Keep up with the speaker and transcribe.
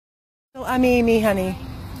Oh, I'm Amy, honey.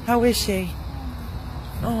 How is she?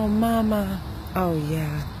 Oh, mama. Oh,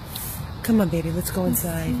 yeah. Come on, baby. Let's go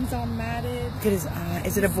inside. He's all matted. Look at his eye.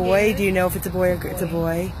 Is it a boy? Do you know if it's a boy or it's a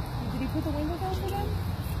boy? Did he put the window down for them?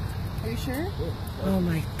 Are you sure? Oh,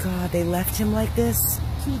 my God. They left him like this?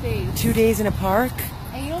 2 days. 2 days in a park?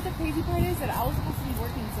 And you know what the crazy part is? That I was supposed to be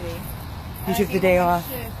working today. You took the day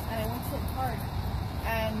off. And I went to the park.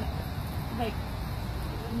 And, like,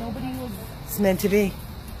 nobody was... It's meant to be.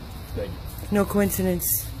 Good. No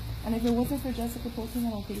coincidence. And if it wasn't for Jessica posting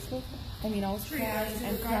it on Facebook, I mean, I was crying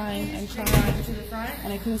and crying and crying.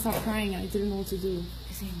 And I couldn't stop crying and I didn't know what to do.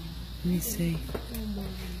 Let me see.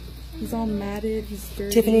 He's all matted. He's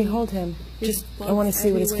dirty. Tiffany, hold him. Just, I want to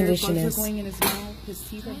see what his condition bugs is. are going in his mouth. His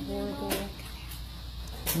teeth are horrible.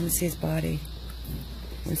 I want to see his body.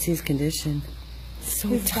 I want to see his condition. So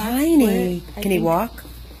His back tiny. foot, Can he walk?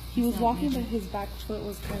 He was walking, but his back foot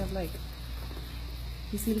was kind of like...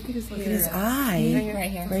 You see, look at his hair. Look at his eye.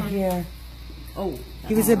 Right here. Right here. Oh.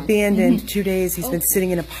 He was abandoned 2 days. He's been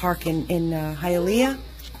sitting in a park in Hialeah.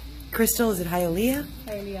 Crystal, is it Hialeah?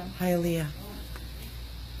 Hialeah. Hialeah.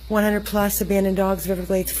 100 plus abandoned dogs of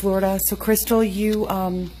Everglades, Florida. So Crystal, you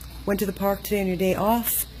went to the park today on your day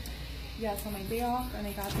off? Yeah, so my day off, and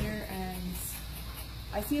I got there, and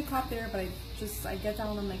I see a cop there, but I get down,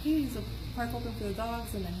 and I'm like, hey, is the park open for the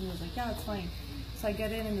dogs? And then he was like, yeah, it's fine. So I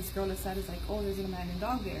get in, and this girl inside is like, oh, there's an abandoned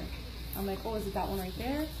dog there. I'm like, oh, is it that one right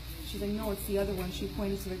there? She's like, no, it's the other one. She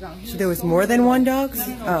pointed to the ground. So there was more than one dog? No,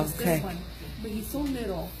 Oh, just okay. this one. But he's so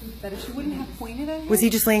little that if she wouldn't have pointed at him... Was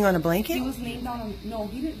he just laying on a blanket? He was laying down on... No,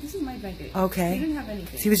 he didn't. This is my blanket. Okay. He didn't have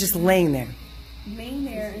anything. So he was just laying there. Laying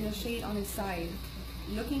there in the shade on his side,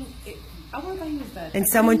 looking... I would have thought he was dead. And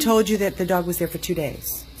someone told you that the dog was there for 2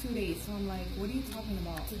 days? 2 days. So I'm like, what are you talking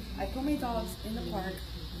about? I put my dogs in the park,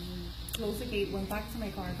 closed the gate, went back to my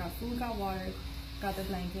car, got food, got water, got the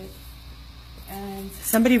blanket, and...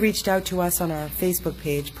 Somebody reached out to us on our Facebook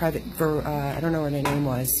page, private, for, I don't know what her name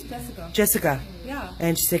was. Jessica. Yeah.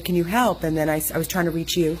 And she said, can you help? And then I was trying to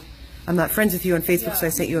reach you. I'm not friends with you on Facebook, so I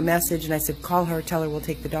sent you a message, and I said, call her, tell her we'll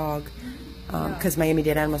take the dog. Because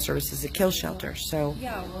Miami-Dade Animal Service is a kill shelter, so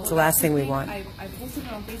it's the last thing we want. I posted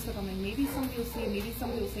it on Facebook. I'm like, maybe somebody will see it, maybe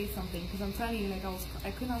somebody will say something. Because I'm telling you, like,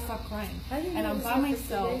 I could not stop crying. And I'm by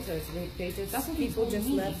myself. That's what people just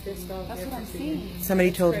left this dog. That's what I'm saying.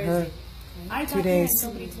 Somebody told her. 2 days.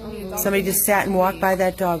 Somebody just sat and walked by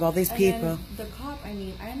that dog, all these people. The cop, I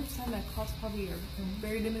mean, I understand that cops probably are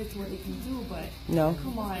very limited to what they can do, but no.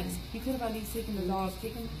 Come on, he could have at least taken the dog.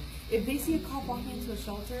 If they see a cop walking into a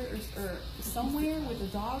shelter or somewhere with a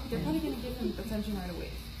dog, they're probably going to give him attention right away,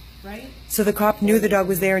 right? So the cop knew the dog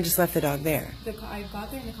was there and just left the dog there? I got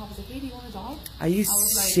there and the cop was like, hey, do you want a dog? Are you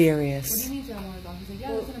serious? What do you mean do I want a dog? He's like,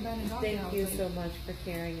 yeah, there's an abandoned dog there. Thank you so much for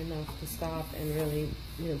caring enough to stop and really,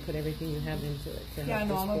 put everything you have into it to help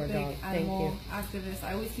this poor dog. I'm a big animal activist.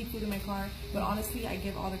 I always keep food in my car, but honestly, I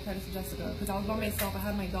give all the credit to Jessica because I was by myself. I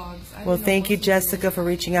had my dogs. Well, thank you, Jessica, for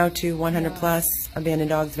reaching out to 100 plus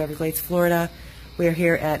abandoned dogs of Everglades, Florida. We are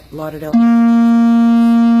here at Lauderdale.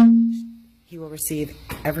 He will receive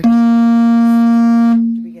everything.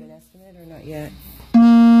 Did we get an estimate or not yet?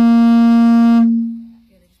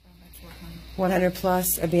 100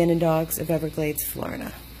 plus abandoned dogs of Everglades,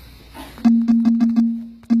 Florida.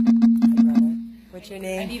 What's your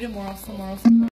name? I needed more.